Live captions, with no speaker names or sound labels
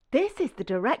This is the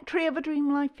Directory of a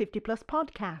Dream Life 50 Plus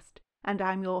podcast, and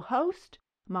I'm your host,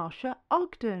 Marsha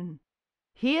Ogden.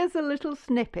 Here's a little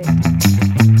snippet.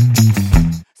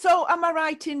 So, am I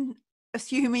right in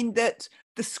assuming that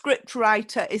the script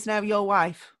writer is now your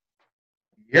wife?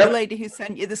 Yep. The lady who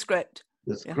sent you the script?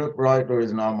 The script writer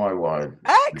is now my wife.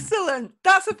 Excellent.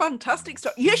 That's a fantastic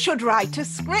story. You should write a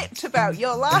script about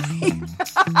your life.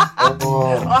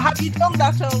 Oh. Or have you done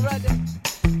that already?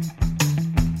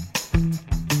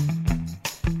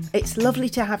 It's lovely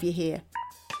to have you here.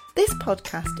 This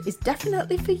podcast is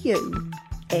definitely for you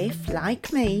if,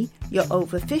 like me, you're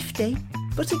over 50,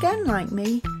 but again, like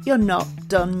me, you're not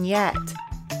done yet.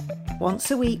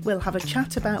 Once a week, we'll have a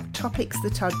chat about topics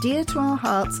that are dear to our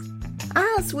hearts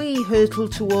as we hurtle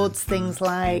towards things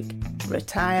like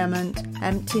retirement,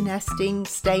 empty nesting,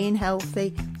 staying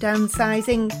healthy,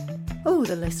 downsizing. Oh,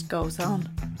 the list goes on.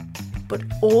 But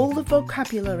all the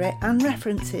vocabulary and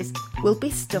references will be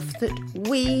stuff that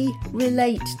we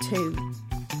relate to.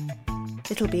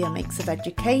 It'll be a mix of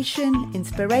education,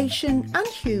 inspiration and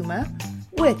humour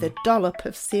with a dollop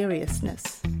of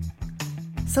seriousness.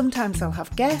 Sometimes I'll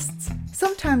have guests,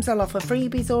 sometimes I'll offer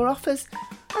freebies or offers,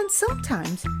 and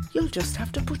sometimes you'll just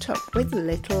have to put up with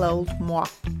little old moi.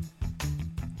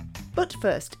 But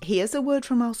first, here's a word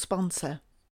from our sponsor.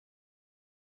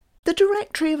 The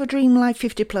Directory of a Dream Life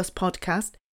 50 Plus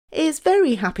podcast is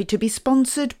very happy to be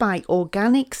sponsored by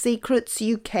Organic Secrets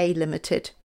UK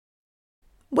Limited.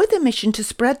 With a mission to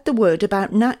spread the word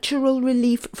about natural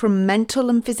relief from mental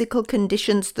and physical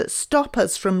conditions that stop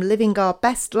us from living our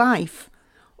best life,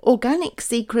 Organic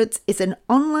Secrets is an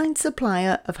online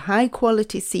supplier of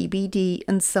high-quality CBD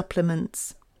and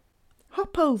supplements.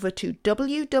 Hop over to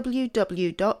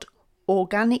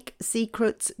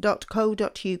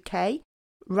www.organicsecrets.co.uk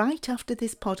right after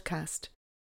this podcast.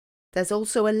 There's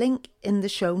also a link in the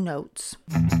show notes.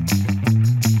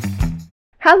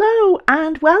 Hello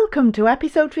and welcome to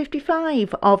episode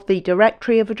 55 of the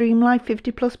Directory of a Dream Life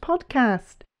 50 Plus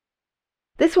podcast.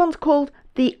 This one's called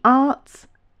The Arts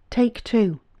Take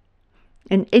Two,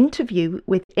 an interview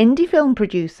with indie film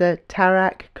producer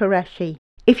Tarak Qureshi.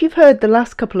 If you've heard the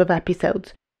last couple of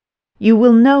episodes, you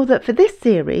will know that for this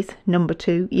series, number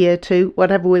 2, year 2,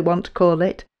 whatever we want to call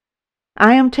it,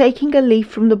 I am taking a leaf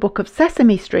from the book of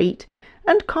Sesame Street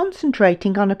and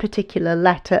concentrating on a particular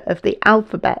letter of the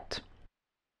alphabet.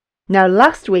 Now,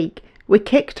 last week we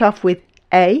kicked off with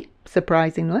A,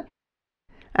 surprisingly,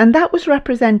 and that was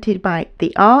represented by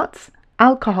the arts,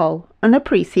 alcohol and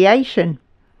appreciation.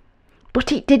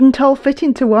 But it didn't all fit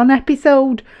into one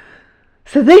episode.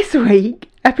 So this week,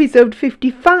 episode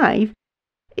 55,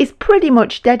 is pretty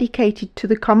much dedicated to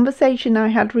the conversation I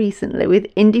had recently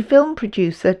with indie film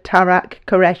producer Tarak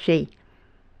Qureshi.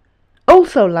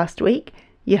 Also last week,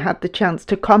 you had the chance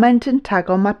to comment and tag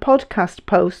on my podcast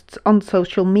posts on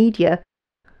social media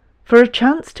for a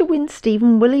chance to win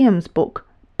Stephen Williams' book,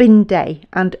 Bin Day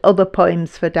and Other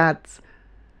Poems for Dads,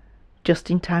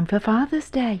 just in time for Father's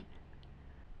Day.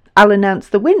 I'll announce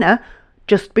the winner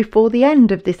just before the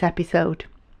end of this episode.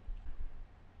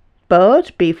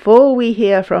 But before we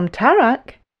hear from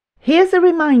Tarak, here's a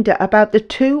reminder about the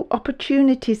 2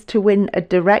 opportunities to win a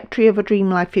Directory of a Dream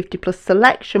Life 50 Plus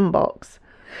selection box.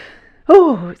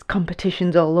 Oh, it's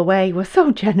competitions all the way. We're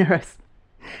so generous.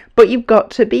 But you've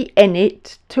got to be in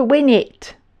it to win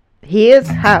it. Here's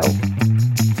how.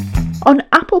 On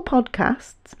Apple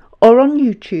Podcasts or on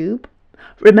YouTube,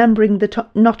 remembering that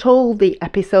not all the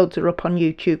episodes are up on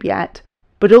YouTube yet,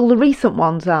 but all the recent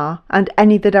ones are, and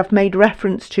any that I've made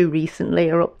reference to recently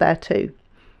are up there too.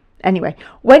 Anyway,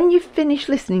 when you've finished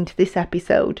listening to this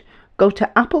episode, go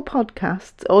to Apple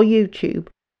Podcasts or YouTube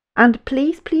and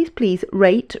please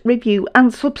rate, review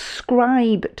and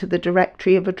subscribe to the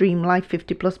Directory of a Dream Life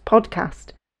 50 Plus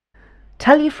podcast.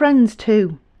 Tell your friends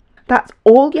too. That's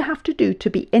all you have to do to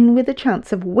be in with a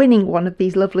chance of winning one of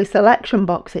these lovely selection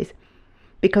boxes,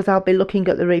 because I'll be looking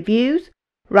at the reviews,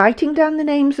 writing down the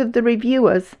names of the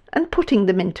reviewers and putting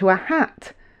them into a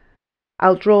hat.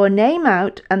 I'll draw a name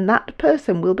out and that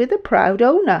person will be the proud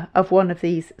owner of one of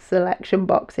these selection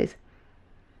boxes.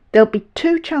 There'll be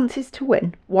 2 chances to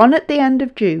win, one at the end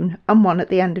of June and one at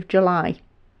the end of July.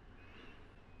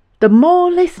 The more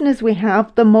listeners we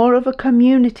have, the more of a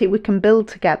community we can build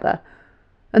together,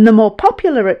 and the more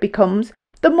popular it becomes,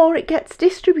 the more it gets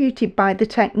distributed by the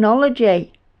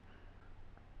technology.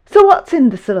 So what's in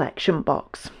the selection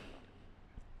box?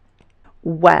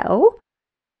 Well,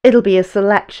 it'll be a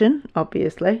selection,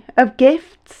 obviously, of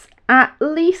gifts, at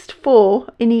least 4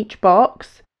 in each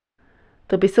box.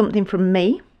 There'll be something from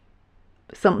me,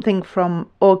 something from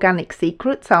Organic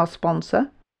Secrets, our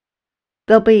sponsor,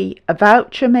 There'll be a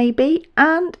voucher maybe,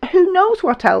 and who knows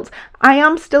what else. I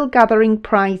am still gathering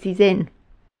prizes in.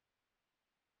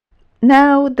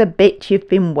 Now the bit you've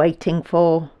been waiting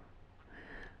for.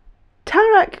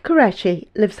 Tarak Qureshi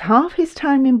lives half his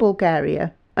time in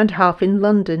Bulgaria and half in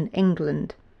London,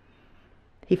 England.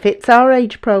 He fits our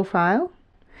age profile.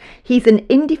 He's an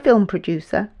indie film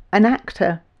producer, an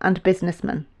actor and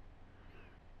businessman.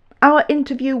 Our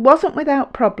interview wasn't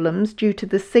without problems due to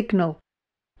the signal.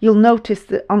 You'll notice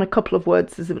that on a couple of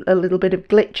words there's a little bit of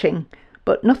glitching,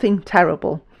 but nothing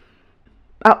terrible.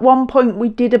 At one point we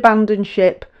did abandon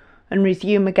ship and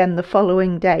resume again the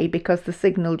following day because the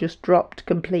signal just dropped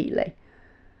completely.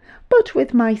 But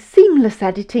with my seamless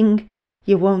editing,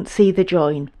 you won't see the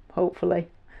join, hopefully.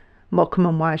 Morecambe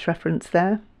and Wise reference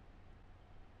there.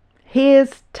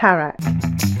 Here's Tarak.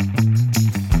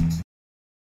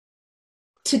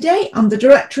 Today on the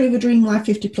Directory of a Dream Life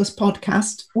 50 Plus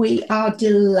podcast, we are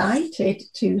delighted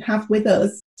to have with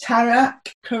us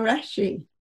Tarak Qureshi.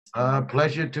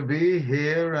 Pleasure to be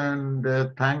here, and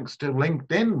thanks to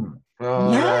LinkedIn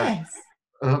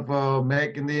for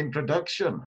making the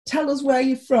introduction. Tell us where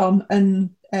you're from and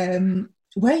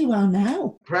where you are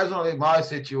now. Presently, my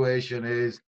situation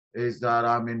is that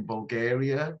I'm in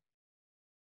Bulgaria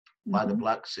by the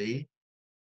Black Sea.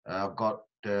 I've got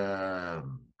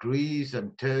Greece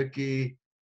and Turkey,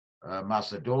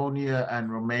 Macedonia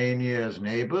and Romania as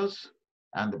neighbors,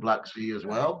 and the Black Sea as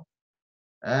well.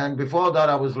 And before that,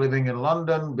 I was living in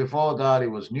London. Before that, it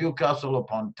was Newcastle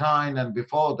upon Tyne, and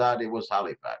before that, it was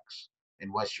Halifax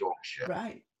in West Yorkshire,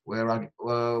 right, where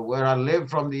I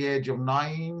lived from the age of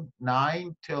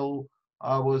nine till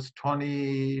I was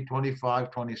 20, 25,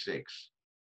 26.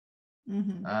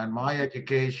 And my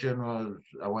education was,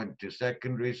 I went to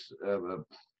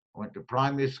went to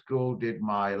primary school, did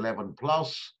my 11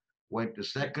 plus, went to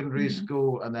secondary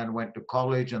school, and then went to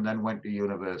college, and then went to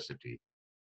university.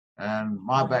 And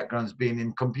my background's been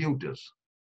in computers.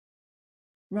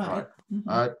 Right.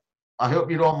 I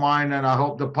hope you don't mind, and I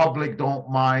hope the public don't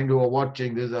mind who are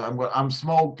watching this. I'm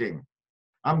smoking.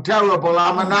 I'm terrible.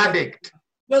 I'm an addict.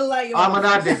 I'm an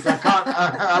addict. I can't.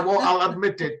 I'll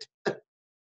admit it.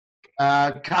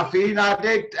 Caffeine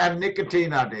addict and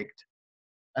nicotine addict,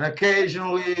 and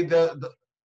occasionally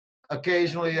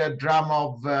occasionally a dram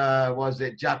of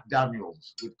Jack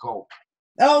Daniels with Coke.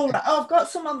 Oh, right. I've got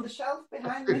some on the shelf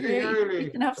behind me here. Really?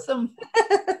 You can have some.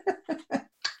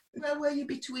 Where were you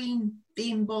between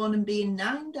being born and being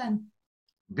 9 then?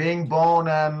 Being born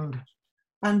and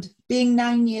being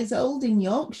 9 years old in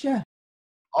Yorkshire.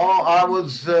 Oh, I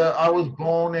was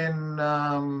born in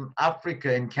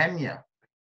Africa, in Kenya.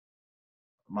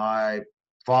 My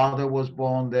father was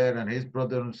born there, and his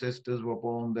brothers and sisters were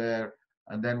born there.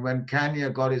 And then when Kenya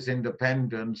got its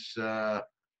independence,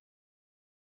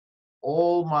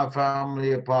 all my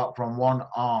family, apart from one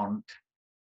aunt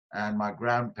and my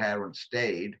grandparents,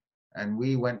 stayed, and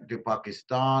we went to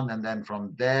Pakistan. And then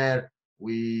from there,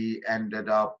 we ended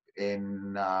up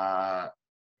in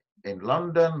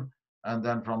London. And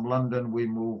then from London, we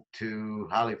moved to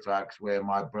Halifax, where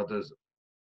my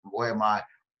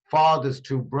father's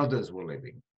two brothers were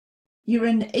living. You're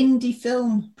an indie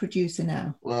film producer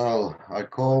now. Well, I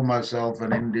call myself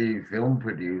an indie film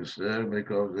producer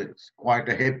because it's quite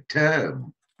a hip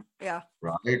term. Yeah.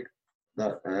 Right?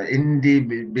 That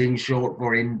indie being short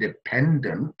for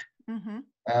independent.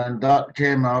 And that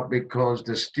came out because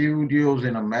the studios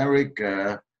in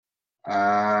America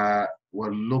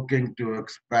were looking to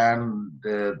expand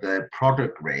their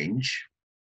product range,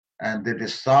 and they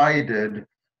decided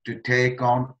to take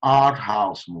on art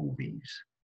house movies.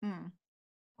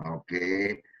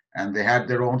 Okay, and they had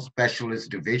their own specialist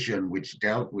division which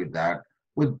dealt with that,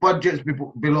 with budgets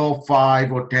below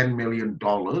 $5 or $10 million,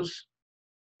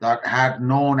 that had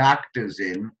known actors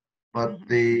in, but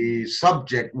the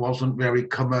subject wasn't very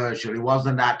commercial. It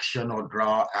wasn't action or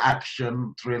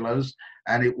action thrillers,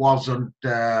 and it wasn't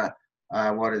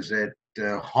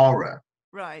horror.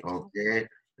 Right. Okay,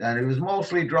 and it was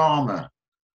mostly drama.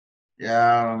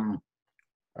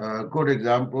 A good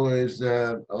example is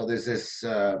there's this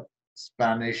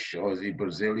Spanish or the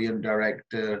Brazilian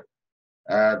director.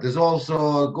 There's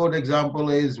also a good example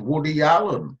is Woody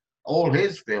Allen. All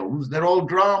his films, they're all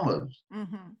dramas.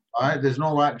 Right? There's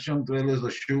no action thrillers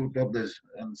or shoot up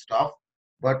and stuff.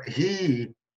 But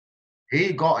he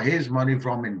got his money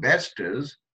from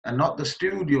investors and not the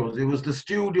studios. It was the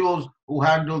studios who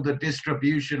handled the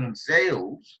distribution and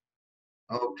sales.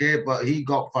 Okay, but he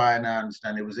got financed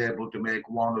and he was able to make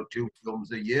 1 or 2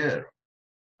 films a year.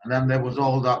 And then there was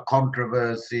all that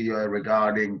controversy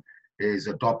regarding his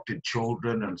adopted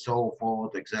children and so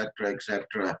forth, etc.,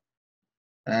 etc.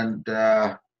 And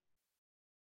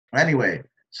Anyway,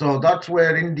 so that's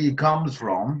where indie comes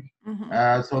from.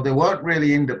 So they weren't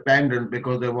really independent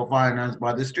because they were financed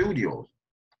by the studios.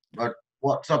 But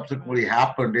what subsequently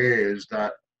happened is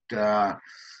that uh,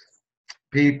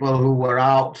 people who were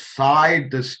outside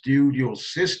the studio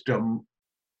system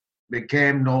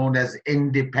became known as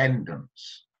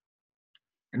independents.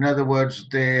 In other words,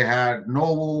 they had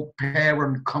no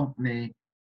parent company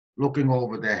looking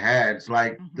over their heads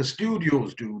like the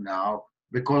studios do now,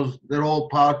 because they're all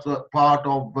part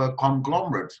of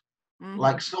conglomerates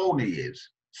like Sony is.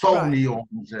 Sony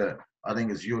owns, I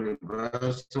think it's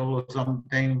Universal or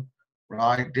something,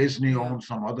 right? Disney owns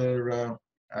some uh,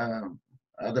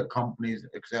 other companies,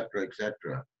 etc.,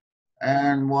 etc.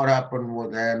 And what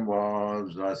happened then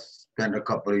was I spent a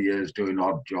couple of years doing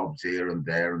odd jobs here and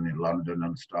there and in London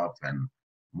and stuff, and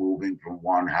moving from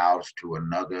one house to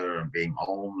another and being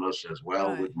homeless as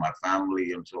well with my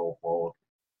family and so forth.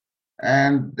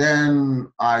 And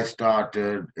then I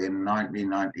started in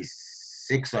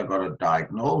 1996, I got a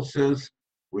diagnosis,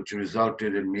 which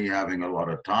resulted in me having a lot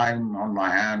of time on my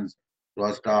hands. So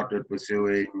I started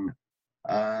pursuing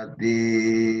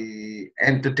the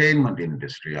entertainment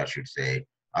industry, I should say.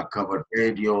 I covered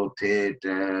radio,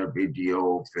 theater,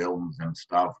 video, films, and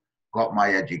stuff. Got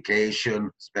my education,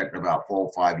 spent about 4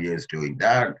 or 5 years doing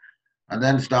that, and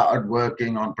then started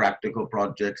working on practical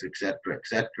projects, etc.,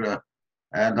 etc.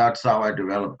 And that's how I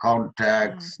developed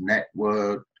contacts,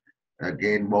 network,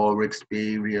 gained more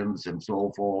experience, and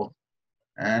so forth.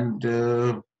 And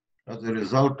as a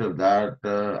result of that,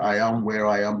 I am where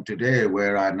I am today,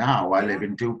 where I live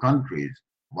in two countries,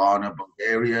 Varna,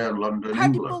 Bulgaria, and London, How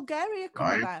did England. Bulgaria come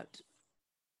Right? about?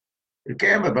 It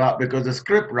came about because the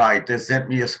script writer sent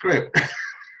me a script.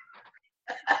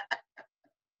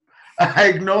 I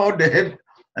ignored it.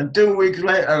 And 2 weeks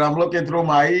later, I'm looking through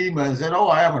my email and said, oh,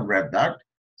 I haven't read that.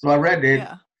 So I read it.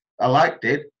 Yeah. I liked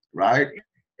it, right?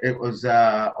 It was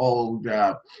old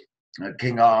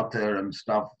King Arthur and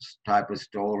stuff type of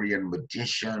story, and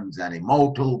magicians and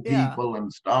immortal people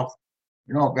and stuff.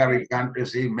 You know, very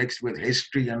fantasy mixed with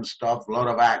history and stuff. A lot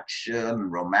of action,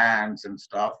 romance and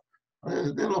stuff.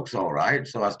 It looks all right.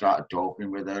 So I started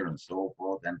talking with her and so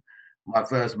forth. And my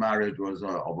first marriage was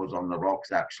on the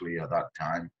rocks actually at that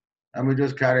time. And we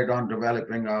just carried on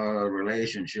developing our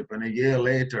relationship. And a year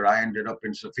later, I ended up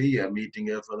in Sofia meeting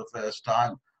her for the first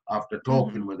time after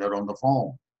talking with her on the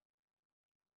phone.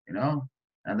 You know,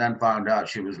 and then found out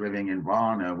she was living in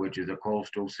Varna, which is a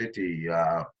coastal city,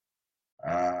 a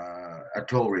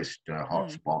tourist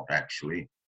hotspot actually.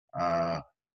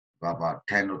 About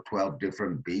 10 or 12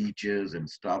 different beaches and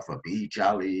stuff, a beach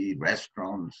alley,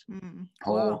 restaurants,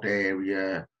 port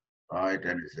area, right?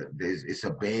 And it's a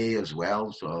bay as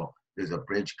well, so there's a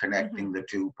bridge connecting the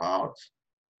two parts.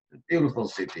 Beautiful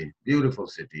city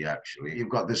actually. You've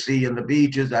got the sea and the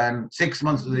beaches, and 6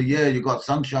 months of the year you've got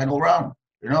sunshine all around.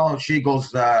 You know, she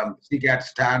gets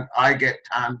tanned, I get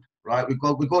tanned, right? We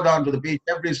go down to the beach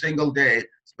every single day,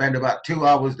 spend about 2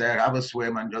 hours there, have a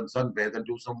swim and just sunbathe and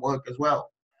do some work as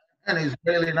well. And it's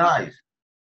really nice.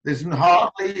 There's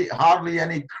hardly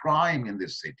any crime in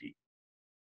this city.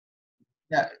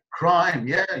 Yeah, crime,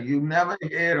 yeah. You never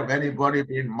hear of anybody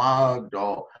being mugged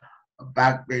or a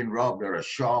bank being robbed or a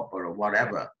shop or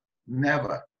whatever.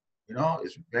 Never. You know,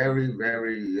 it's very,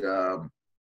 very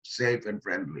safe and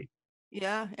friendly.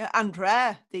 Yeah, and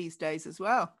rare these days as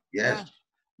well. Yes.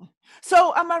 Yeah.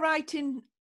 So am I right in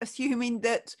assuming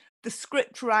that the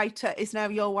script writer is now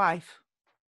your wife?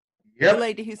 Yep. The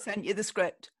lady who sent you the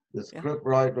script? The script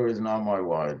writer is now my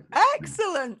wife.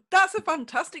 Excellent. That's a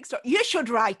fantastic story. You should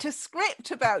write a script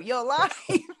about your life.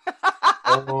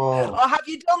 Oh. Or have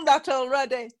you done that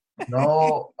already?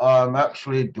 No, I'm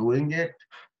actually doing it.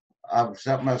 I've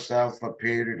set myself a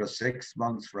period of 6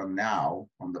 months from now,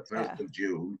 from the 1st of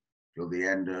June till the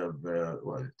end of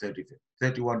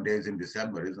 31 days in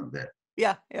December, isn't there?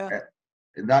 Yeah.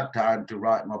 In that time to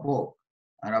write my book.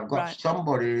 And I've got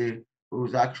somebody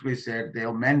who's actually said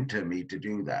they'll mentor me to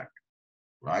do that,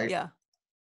 right? Yeah.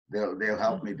 They'll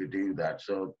help me to do that.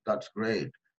 So that's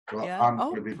great. So Yeah. I'm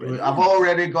going to be doing. I've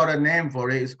already got a name for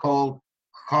it. It's called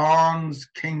Khan's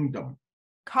Kingdom.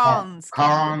 Khan's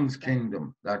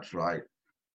Kingdom. That's right.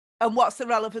 And what's the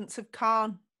relevance of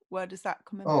Khan? Where does that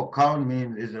come in? Oh, Khan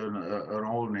is an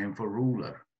old name for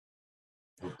ruler.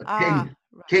 A king.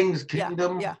 King's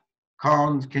Kingdom. Yeah.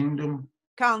 Khan's Kingdom.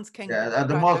 Khan's Kingdom. Yeah,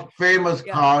 the most famous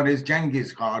Khan is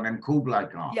Genghis Khan and Kublai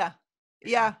Khan. Yeah.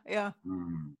 Oh,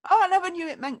 I never knew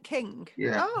it meant king.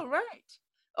 Yeah. Oh, right.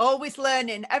 Always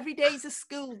learning. Every day's a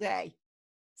school day.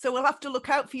 So we'll have to look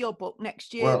out for your book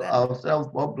next year. Well, then. I'll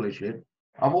self-publish it.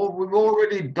 We've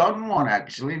already done one,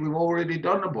 actually. We've already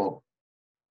done a book.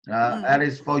 And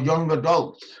it's for young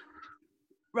adults.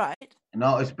 Right.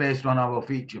 No, it's based on our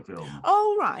feature film.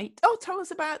 Oh, right. Oh, tell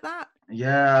us about that.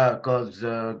 Yeah, because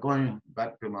going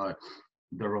back to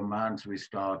the romance we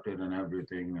started and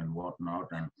everything and whatnot,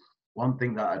 and one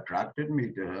thing that attracted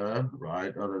me to her,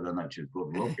 right, other than that she's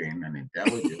good looking and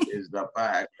intelligent, is the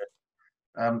fact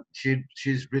that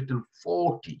she's written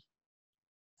 14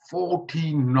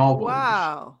 novels.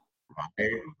 Wow.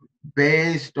 Right,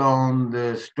 based on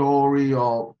the story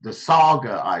of the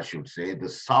saga, I should say, the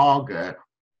saga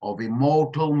of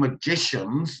immortal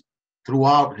magicians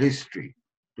throughout history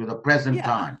to the present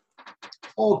time.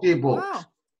 40 books. Wow.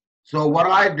 So what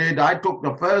I did, I took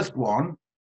the first one,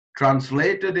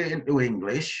 translated it into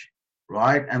English,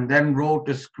 right, and then wrote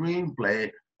a screenplay,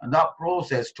 and that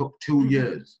process took 2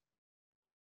 years.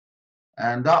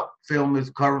 And that film is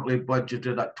currently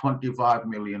budgeted at $25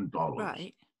 million.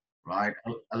 Right. Right,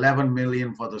 11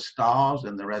 million for the stars,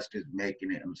 and the rest is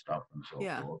making it and stuff and so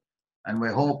forth. And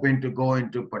we're hoping to go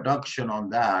into production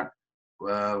on that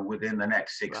within the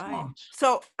next 6 months.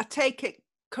 So I take it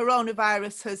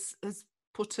coronavirus has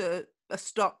put a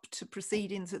stop to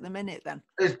proceedings at the minute then?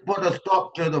 It's put a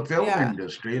stop to the film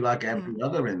industry like every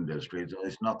other industry. So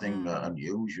there's nothing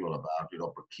unusual about it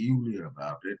or peculiar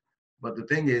about it. But the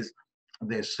thing is,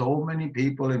 there's so many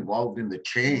people involved in the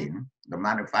chain, the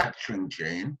manufacturing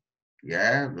chain,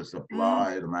 the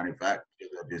supply, the manufacture,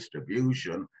 the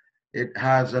distribution. It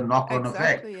has a knock-on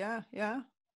effect. Yeah.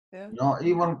 You know,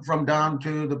 even from down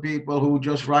to the people who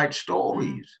just write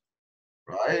stories,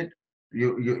 right?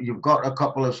 You've got a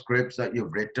couple of scripts that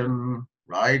you've written,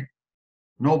 right?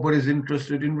 Nobody's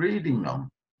interested in reading them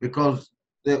because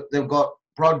they've got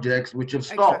projects which have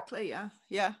stopped. Exactly,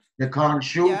 yeah. They can't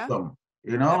shoot them,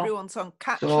 you know? Everyone's on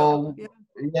catch up.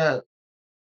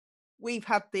 We've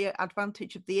had the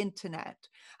advantage of the internet,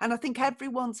 and I think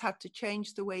everyone's had to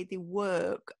change the way they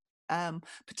work,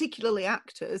 particularly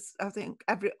actors. I think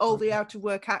all the out of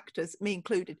work actors, me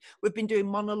included, we've been doing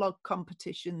monologue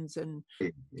competitions and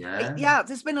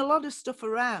there's been a lot of stuff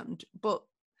around, but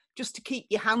just to keep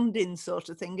your hand in sort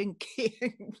of thing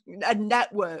and a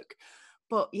network.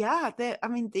 But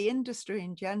the industry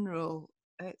in general,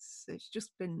 it's just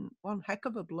been one heck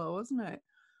of a blow, hasn't it?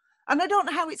 And I don't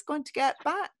know how it's going to get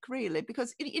back, really,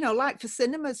 because, you know, like for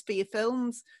cinemas, for your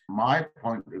films. My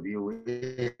point of view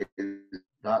is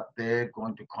that they're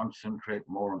going to concentrate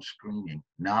more on screening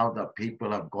now that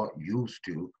people have got used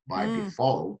to, by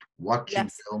default, watching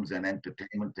films and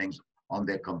entertainment things on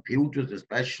their computers,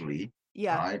 especially.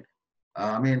 Right?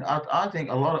 I mean, I think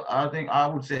I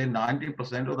would say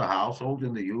 90% of the households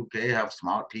in the UK have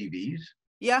smart TVs.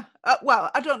 Yeah, well,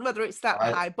 I don't know whether it's that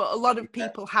high, but a lot of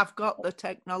people have got the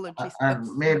technology.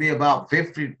 And maybe about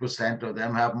 50% of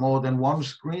them have more than one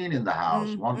screen in the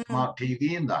house, one smart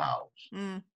TV in the house,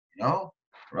 you know,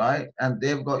 right? And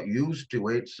they've got used to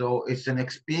it. So it's an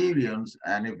experience.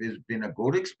 And if it's been a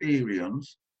good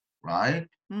experience, right,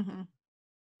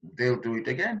 they'll do it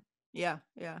again. Yeah.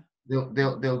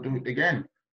 They'll do it again,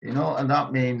 you know, and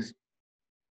that means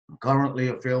currently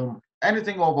a film,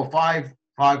 anything over 5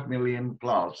 million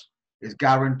plus is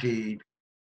guaranteed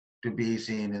to be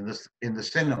seen in the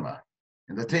cinema,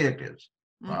 in the theaters,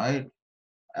 right?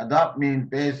 And that means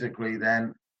basically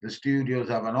then the studios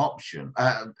have an option,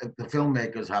 the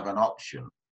filmmakers have an option,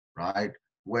 right?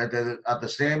 Whether at the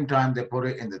same time they put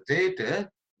it in the theater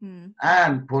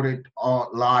and put it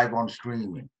live on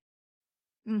streaming,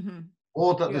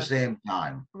 both at the same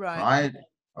time, right?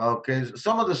 Okay,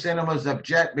 some of the cinemas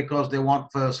object because they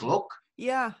want first look.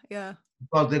 Yeah.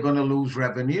 Because they're going to lose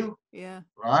revenue. Yeah.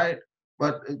 Right?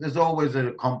 But there's always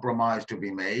a compromise to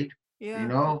be made, you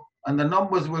know, and the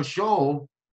numbers will show,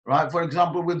 right? For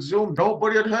example, with Zoom,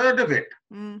 nobody had heard of it.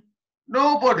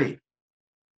 Nobody,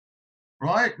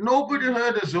 right? Nobody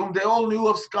heard of Zoom. They all knew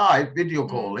of Skype, video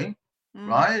calling,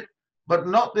 right? But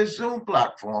not this Zoom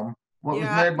platform. What was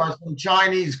made by some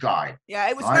Chinese guy. Yeah,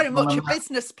 it was very much a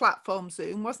business platform,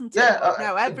 Zoom, wasn't it? Yeah.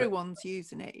 Now everyone's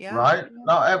using it, Right?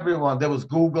 Not everyone. There was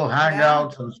Google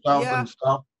Hangouts and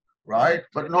stuff, right?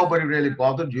 But nobody really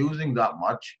bothered using that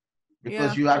much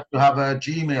because you have to have a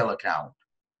Gmail account.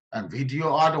 And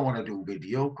video, I don't want to do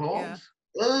video calls.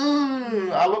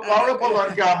 I look horrible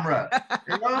on camera,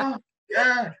 you know?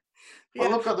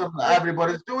 Well, look at them.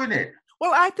 Everybody's doing it.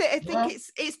 Well, I think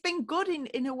it's been good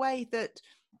in a way that,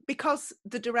 because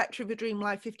the Directory of a Dream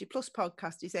Live 50 Plus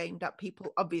podcast is aimed at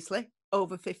people obviously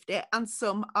over 50, and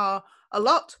some are a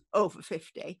lot over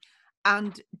 50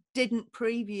 and didn't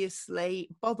previously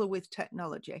bother with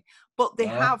technology, but they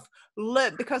have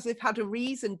learned, because they've had a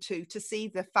reason to see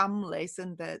their families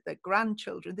and their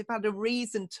grandchildren, they've had a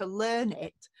reason to learn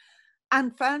it.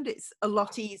 and found it's a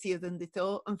lot easier than they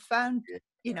thought, and found,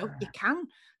 you can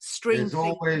stream There's things,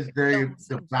 always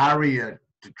the barrier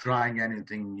to trying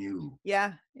anything new.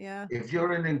 Yeah. If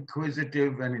you're an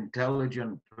inquisitive and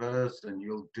intelligent person,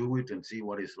 you'll do it and see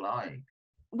what it's like.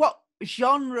 What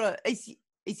genre is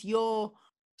your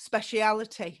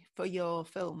speciality for your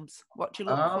films? What do you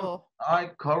look for? I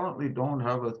currently don't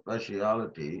have a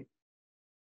speciality.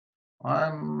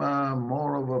 I'm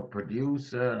more of a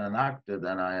producer and an actor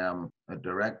than I am a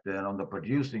director. And on the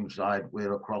producing side,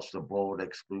 we're across the board,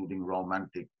 excluding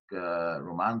romantic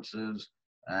romances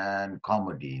and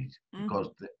comedies, because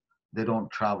they don't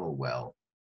travel well.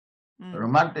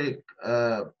 Romantic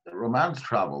romance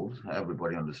travels.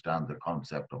 Everybody understands the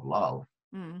concept of love,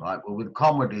 right? But with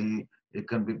comedy, it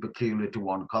can be peculiar to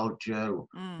one culture.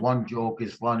 One joke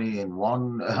is funny in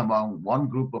among one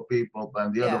group of people,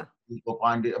 and the other people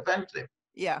find it offensive.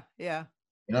 Yeah. The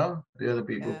other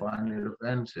people find it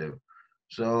offensive.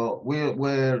 So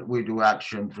we do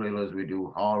action thrillers, we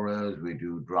do horrors, we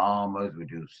do dramas, we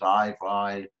do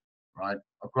sci-fi, right,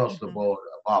 across the board.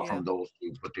 Apart from those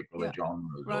two particular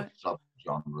genres or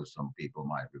sub-genres, some people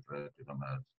might refer to them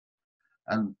as.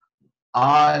 And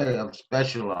I have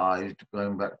specialized,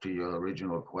 going back to your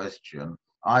original question,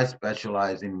 I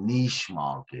specialize in niche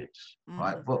markets,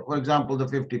 right? For example, the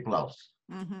 50 plus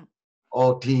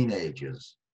or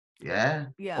teenagers,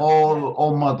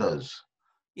 or mothers,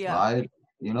 right?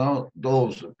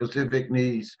 Those specific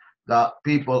needs that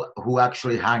people who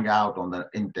actually hang out on the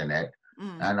internet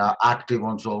and are active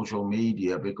on social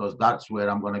media, because that's where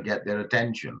I'm going to get their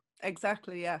attention.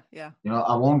 Exactly. Yeah.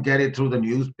 I won't get it through the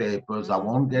newspapers. I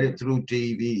won't get it through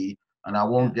TV, and I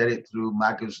won't get it through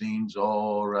magazines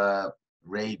or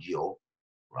radio,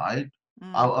 right?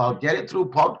 I'll get it through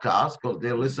podcasts, because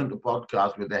they listen to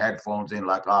podcasts with their headphones in,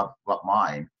 like I've got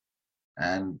mine.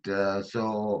 And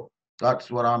so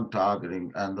that's what I'm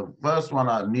targeting. And the first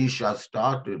niche I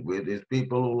started with is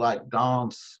people who like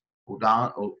dance, who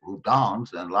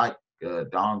dance and like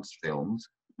dance films.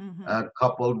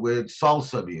 Coupled with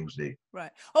salsa music.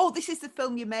 Right. Oh, this is the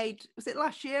film you made. Was it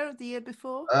last year or the year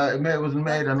before? It was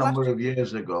made a number of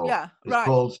years ago. Yeah. It's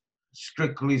called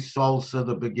Strictly Salsa: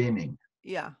 The Beginning.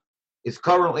 Yeah. It's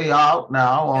currently out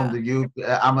now on the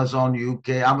Amazon UK,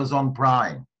 Amazon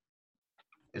Prime.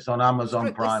 It's on Amazon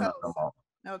Strictly Prime Salsa. at the moment.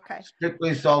 Okay.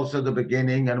 Strictly Salsa: The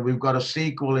Beginning, and we've got a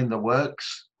sequel in the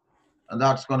works. And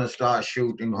that's going to start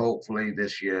shooting hopefully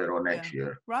this year or next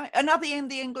year. Right. And are they in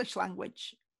the English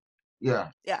language?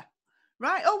 Yeah.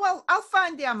 Right. Oh, well, I'll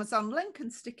find the Amazon link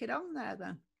and stick it on there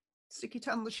then. Stick it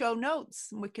on the show notes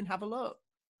and we can have a look.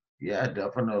 Yeah,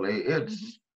 definitely.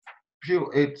 It's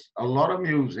a lot of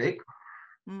music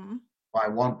by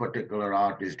one particular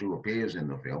artist who appears in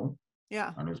the film.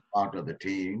 Yeah. And is part of the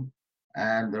team.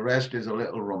 And the rest is a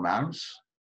little romance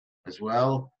as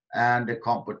well, and a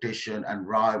competition and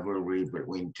rivalry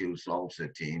between two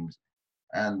salsa teams.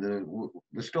 And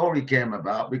the story came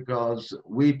about because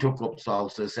we took up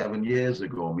salsa 7 years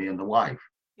ago, me and the wife.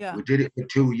 Yeah. We did it for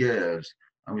 2 years,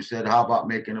 and we said, how about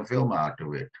making a film out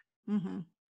of it?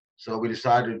 So we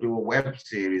decided to do a web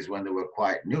series when they were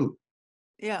quite new.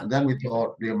 Yeah. And then we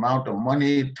thought, the amount of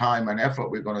money, time, and effort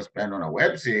we're going to spend on a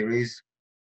web series,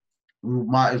 we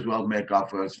might as well make our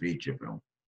first feature film.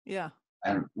 Yeah.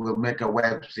 And we'll make a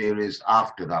web series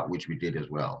after that, which we did as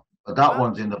well. But that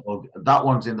one's in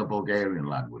the Bulgarian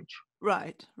language.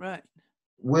 Right.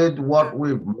 With what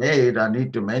we've made, I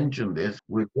need to mention this,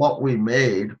 with what we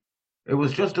made, it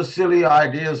was just a silly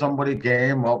idea somebody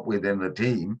came up with in the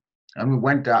team, and we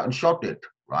went out and shot it,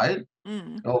 right?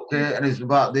 Okay, and it's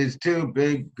about these two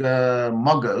big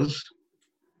muggers,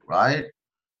 right?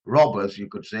 Robbers, you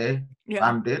could say,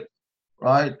 bandit,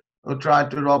 right? Who tried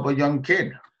to rob a young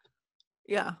kid.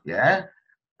 Yeah.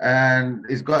 And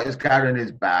he's carrying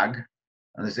his bag,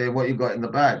 and they say, what you got in the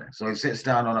bag? So he sits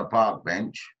down on a park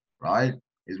bench, right?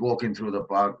 He's walking through the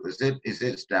park. He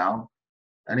sits down,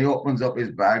 and he opens up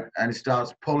his bag, and he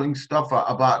starts pulling stuff out,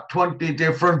 about 20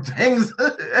 different things,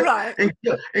 right,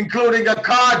 including a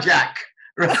car jack.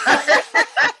 Right?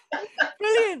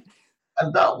 Brilliant.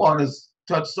 And that one has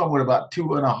touched somewhere about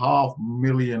 2.5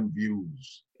 million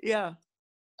views. Yeah.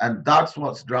 And that's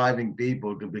what's driving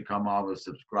people to become our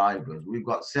subscribers. We've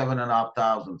got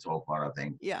 7,500 so far, I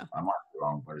think. Yeah. I might be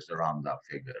wrong, but it's around that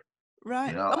figure.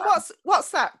 Right. And what's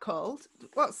that called?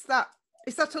 What's that?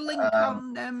 Is that a link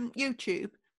on YouTube?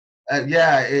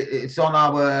 Yeah, it's on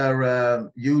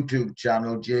our YouTube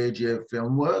channel, JJ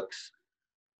Filmworks.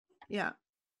 Yeah.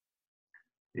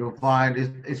 You'll find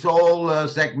it's all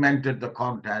segmented, the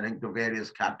content into various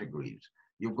categories.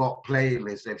 you've got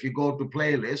playlists. If you go to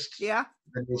playlists, Yeah.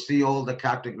 then you'll see all the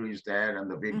categories there and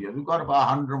the videos. We've got about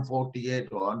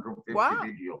 148 or 150 Wow.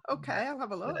 videos. Okay, I'll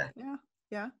have a look. Yeah.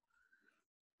 Yeah.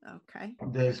 Okay.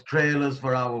 There's trailers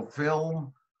for our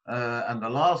film. And the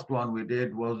last one we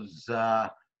did was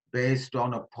based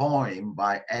on a poem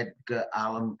by Edgar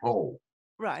Allan Poe.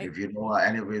 Right. If you know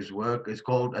any of his work, it's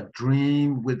called A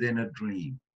Dream Within a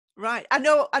Dream. Right. I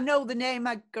know the name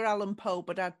Edgar Allan Poe,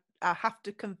 but I have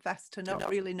to confess to not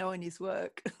really knowing his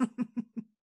work.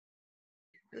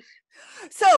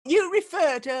 So you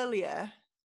referred earlier,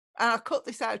 and I'll cut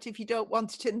this out if you don't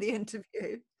want it in the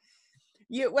interview.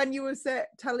 When you were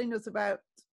telling us about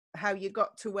how you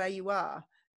got to where you are,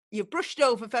 you brushed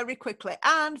over very quickly,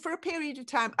 and for a period of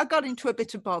time, I got into a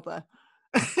bit of bother.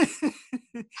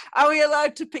 Are we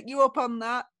allowed to pick you up on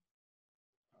that?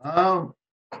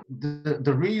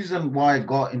 The reason why I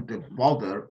got into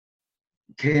bother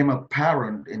came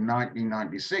apparent in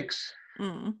 1996.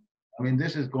 I mean,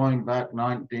 this is going back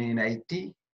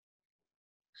 1980.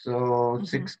 So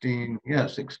 16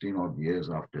 odd years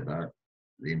after that,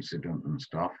 the incident and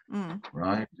stuff,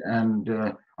 right? And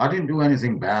I didn't do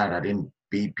anything bad. I didn't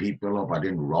beat people up. I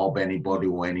didn't rob anybody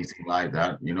or anything like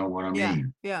that. You know what I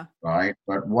mean? Yeah. Right?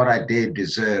 But what I did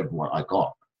deserved what I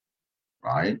got,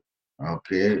 right?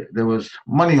 Okay. There was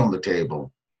money on the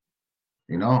table,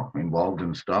 you know, involved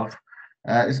and stuff.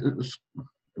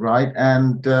 Right?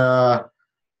 And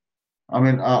I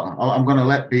mean, I'm going to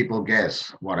let people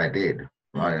guess what I did.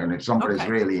 Right. And if somebody's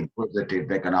really inquisitive,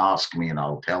 they can ask me and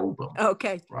I'll tell them.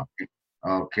 Okay. Right.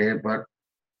 Okay. But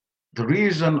the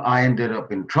reason I ended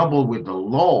up in trouble with the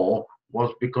law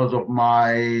was because of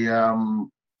my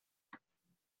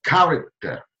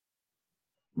character,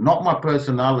 not my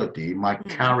personality, my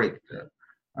character.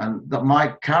 And that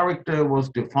my character was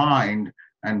defined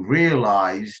and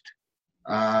realized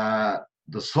the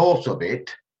source of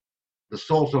it, the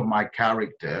source of my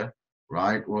character,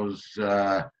 right, was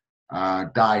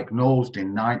diagnosed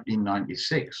in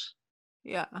 1996.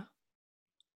 Yeah.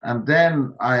 And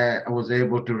then I was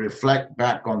able to reflect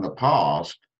back on the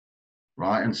past,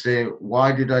 right, and say,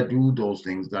 why did I do those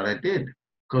things that I did?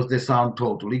 Because they sound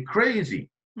totally crazy,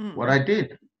 what I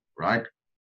did, right?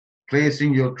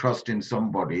 Placing your trust in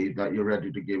somebody that you're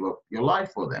ready to give up your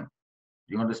life for them.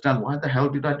 You understand? Why the hell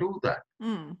did I do that?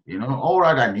 You know, all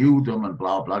right, I knew them and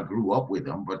blah, blah, grew up with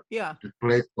them, but to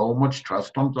place so much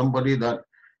trust on somebody that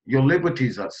your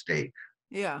liberty's at stake.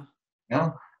 Yeah. You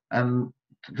know, and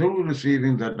through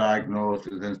receiving the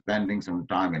diagnosis and spending some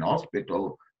time in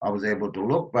hospital, I was able to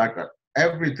look back at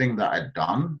everything that I'd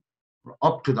done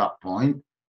up to that point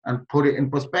and put it in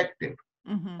perspective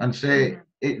and say,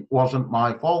 it wasn't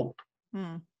my fault.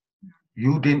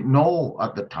 You didn't know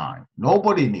at the time.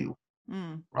 Nobody knew,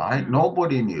 right?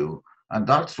 Nobody knew. And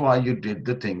that's why you did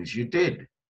the things you did,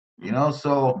 you know?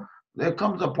 So there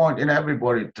comes a point in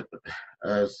everybody,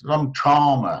 some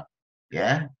trauma,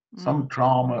 some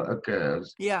trauma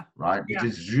occurs, right? Which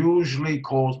is usually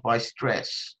caused by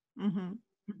stress,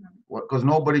 because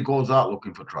nobody goes out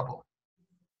looking for trouble,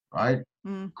 right?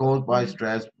 Caused by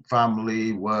stress,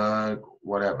 family, work,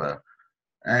 whatever.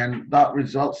 And that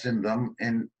results in them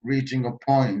in reaching a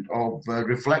point of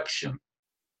reflection,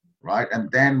 right? And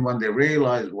then when they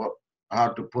realize how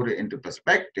to put it into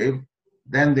perspective,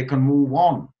 then they can move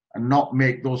on and not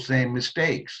make those same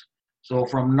mistakes. So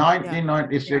from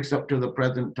 1996 up to the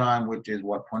present time, which is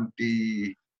what,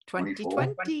 2020?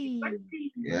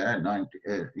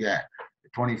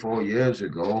 24 years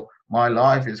ago, my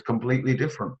life is completely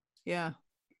different. Yeah.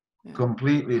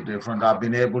 Completely different. I've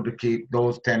been able to keep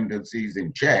those tendencies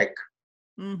in check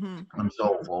and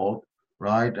so forth,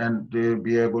 right? And to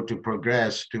be able to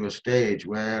progress to a stage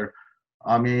where,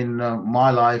 I mean,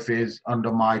 my life is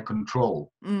under my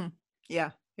control.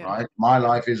 Right? My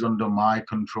life is under my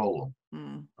control.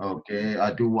 Okay,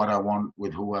 I do what I want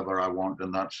with whoever I want,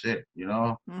 and that's it, you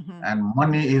know? And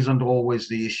money isn't always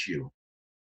the issue.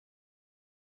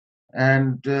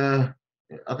 And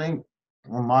I think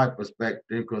from my perspective,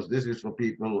 because this is for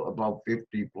people above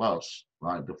 50 plus,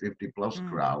 right, the 50 plus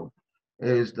crowd,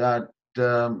 is that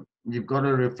you've got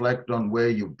to reflect on where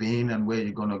you've been and where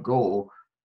you're going to go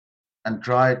and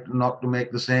try not to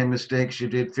make the same mistakes you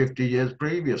did 50 years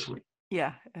previously.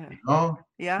 You know?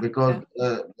 Because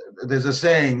there's a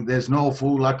saying, there's no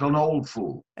fool like an old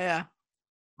fool.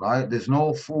 Right? There's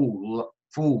no fool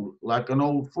like an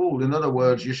old fool. In other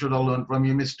words, you should have learned from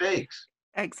your mistakes.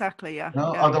 Exactly. You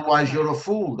know? Otherwise, you're a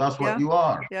fool. That's what you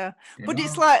are. But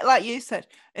it's like you said,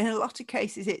 in a lot of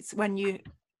cases, it's when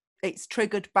it's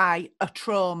triggered by a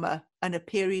trauma and a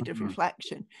period of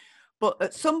reflection. But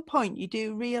at some point, you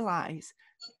do realize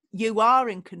you are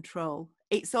in control.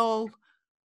 It's all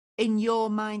in your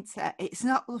mindset, it's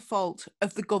not the fault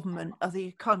of the government or the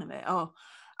economy, or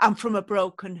I'm from a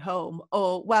broken home,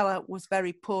 or, well, I was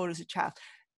very poor as a child.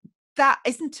 That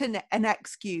isn't an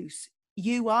excuse.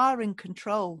 You are in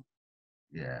control.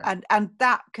 Yeah. And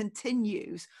that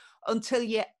continues until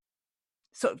you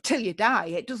till you die.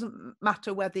 It doesn't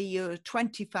matter whether you're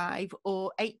 25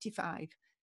 or 85.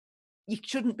 You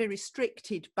shouldn't be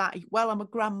restricted by, well, I'm a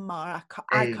grandma,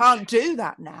 I Age. can't do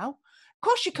that now. Of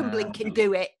course you can blink No. and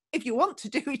do it. If you want to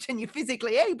do it and you're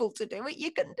physically able to do it,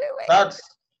 you can do it.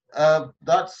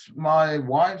 That's my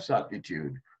wife's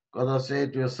attitude. Because I say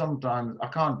to her sometimes, I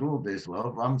can't do this,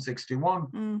 love. I'm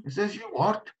 61. He says, you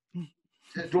what?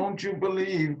 Says, don't you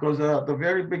believe? Because at the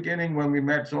very beginning, when we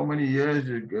met so many years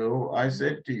ago, I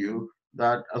said to you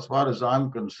that as far as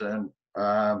I'm concerned,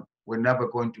 we're never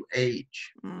going to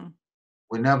age.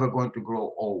 We're never going to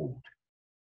grow old.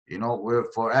 You know,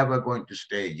 we're forever going to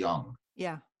stay young.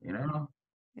 Yeah. You know?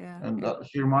 Yeah. And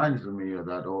she reminds me of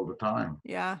that all the time.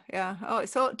 Yeah. Yeah. Oh,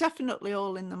 it's definitely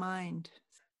all in the mind.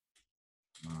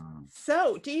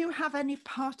 So, do you have any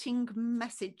parting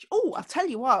message? Oh, I'll tell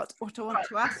you what I want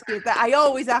to ask you, that I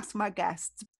always ask my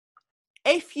guests.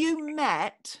 If you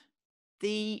met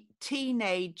the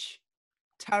teenage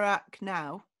Tarak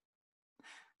now,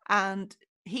 and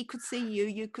he could see you,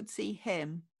 you could see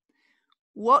him,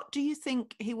 what do you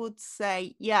think he would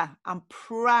say? Yeah, I'm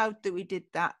proud that we did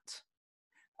that.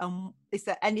 Is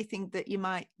there anything that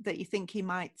you think he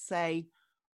might say,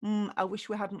 I wish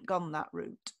we hadn't gone that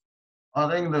route? I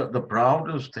think that the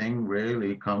proudest thing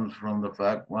really comes from the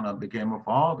fact when I became a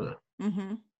father.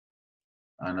 And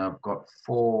I've got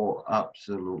 4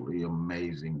 absolutely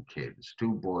amazing kids,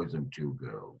 2 boys and 2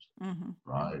 girls,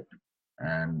 right?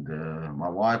 And my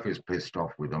wife is pissed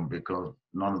off with them because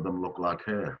none of them look like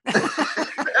her.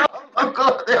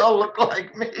 They all look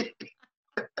like me.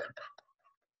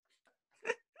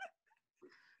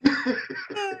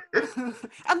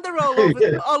 And they're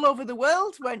all over the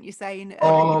world, weren't you saying?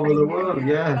 All over the world,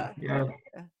 yeah.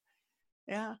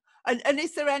 And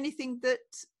is there anything that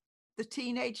the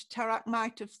teenage Tarak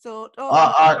might have thought?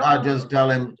 I just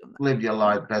tell him, live your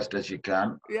life best as you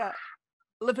can. Yeah,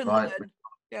 live and learn.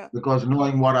 Yeah, because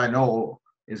knowing what I know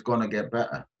is going to get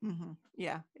better.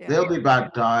 Yeah. There'll be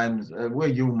bad times. We're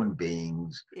human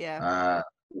beings. Yeah.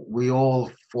 We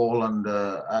all fall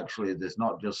under, actually, there's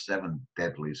not just 7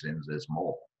 deadly sins, there's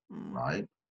more, right?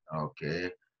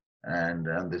 Okay. And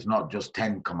there's not just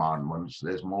 10 commandments,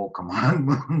 there's more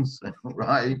commandments,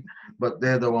 right? But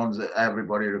they're the ones that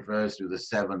everybody refers to, the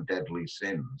 7 deadly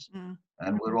sins.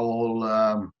 And we're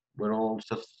all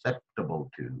susceptible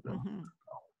to them,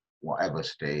 whatever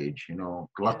stage, you know,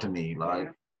 gluttony,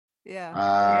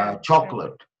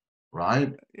 chocolate.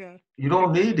 Right? Yeah. You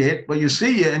don't need it, but you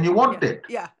see it and you want it.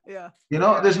 Yeah. You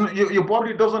know, there's your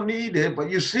body doesn't need it, but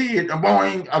you see it and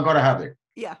boing, I gotta have it.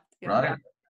 Yeah. Right.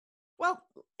 Well,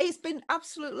 it's been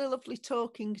absolutely lovely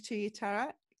talking to you,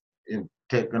 Tarak. It's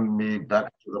taken me back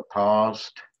to the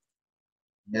past,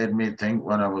 made me think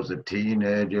when I was a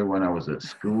teenager, when I was at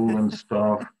school and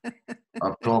stuff.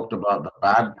 I've talked about the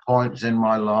bad points in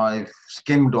my life,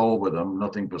 skimmed over them,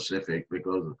 nothing specific,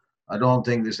 because I don't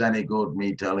think there's any good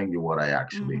me telling you what I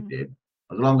actually did.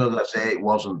 As long as I say it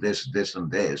wasn't this, this, and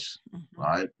this,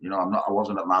 right? You know, I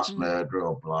wasn't a mass murderer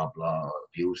or blah, blah, or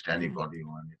abused anybody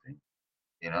or anything,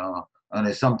 you know? And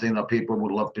it's something that people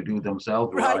would love to do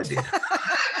themselves, what I did.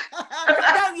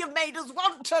 Now you've made us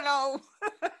want to know.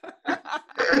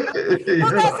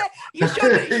 Well, that's it. You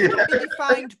shouldn't be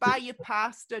defined by your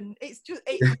past, and it's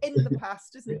in the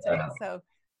past, isn't it? So.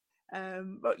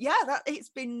 But yeah, it's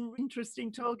been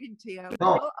interesting talking to you.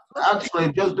 No,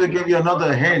 actually, just to give you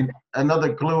another hint,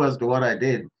 another clue as to what I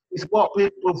did, it's what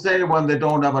people say when they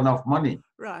don't have enough money.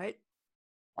 Right.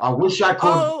 I wish I could.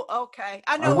 Oh, okay.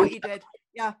 I know what you did.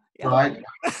 Yeah. Right.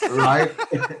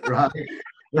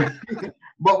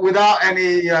 But without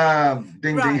any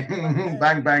ding ding,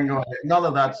 bang bang, none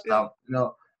of that stuff. You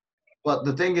know. But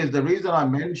the thing is, the reason I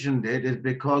mentioned it is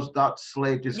because that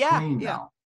slate is clean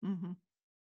now.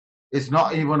 It's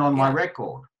not even on my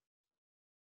record.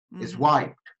 It's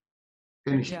wiped,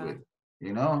 finished with.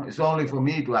 You know, it's only for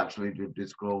me to actually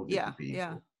disclose it to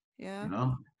people. Yeah. You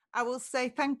know, I will say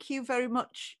thank you very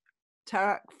much,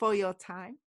 Tarak, for your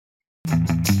time.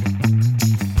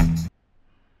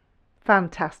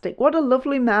 Fantastic! What a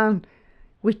lovely man.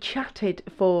 We chatted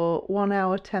for 1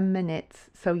 hour 10 minutes,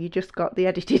 so you just got the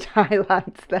edited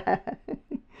highlights there.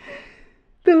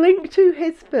 The link to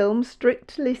his film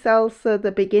Strictly Salsa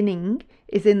The Beginning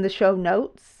is in the show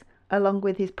notes, along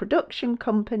with his production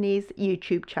company's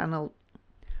YouTube channel.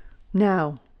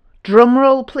 Now, drum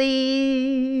roll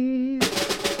please!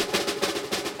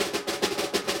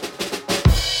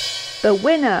 The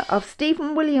winner of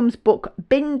Stephen Williams' book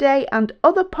Bin Day and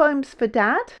Other Poems for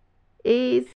Dad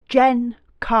is Jen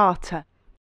Carter.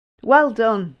 Well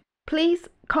done. Please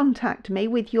contact me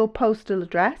with your postal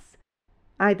address.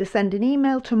 Either send an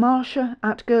email to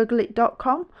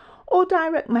marsha@gurglit.com or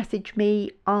direct message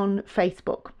me on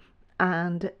Facebook.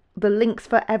 And the links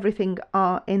for everything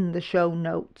are in the show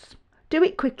notes. Do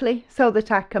it quickly so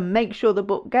that I can make sure the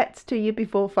book gets to you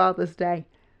before Father's Day.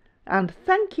 And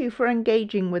thank you for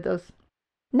engaging with us.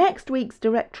 Next week's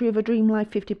Directory of a Dream Life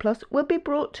 50 Plus will be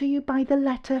brought to you by the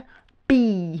letter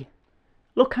B.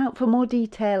 Look out for more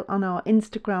detail on our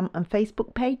Instagram and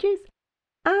Facebook pages,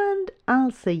 and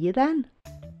I'll see you then.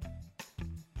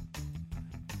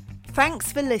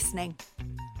 Thanks for listening.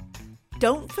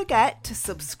 Don't forget to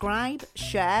subscribe,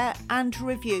 share and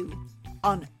review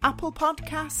on Apple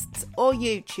Podcasts or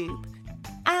YouTube.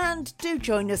 And do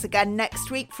join us again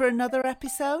next week for another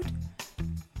episode.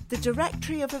 The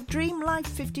Directory of a Dream Life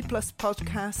 50 Plus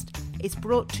podcast is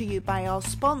brought to you by our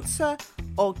sponsor,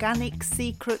 Organic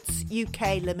Secrets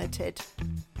UK Limited.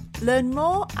 Learn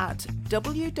more at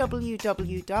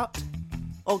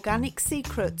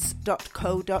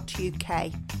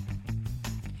www.organicsecrets.co.uk.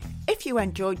 If you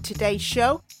enjoyed today's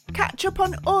show, catch up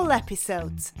on all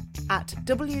episodes at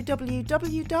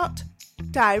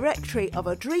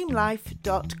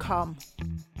www.directoryofadreamlife.com.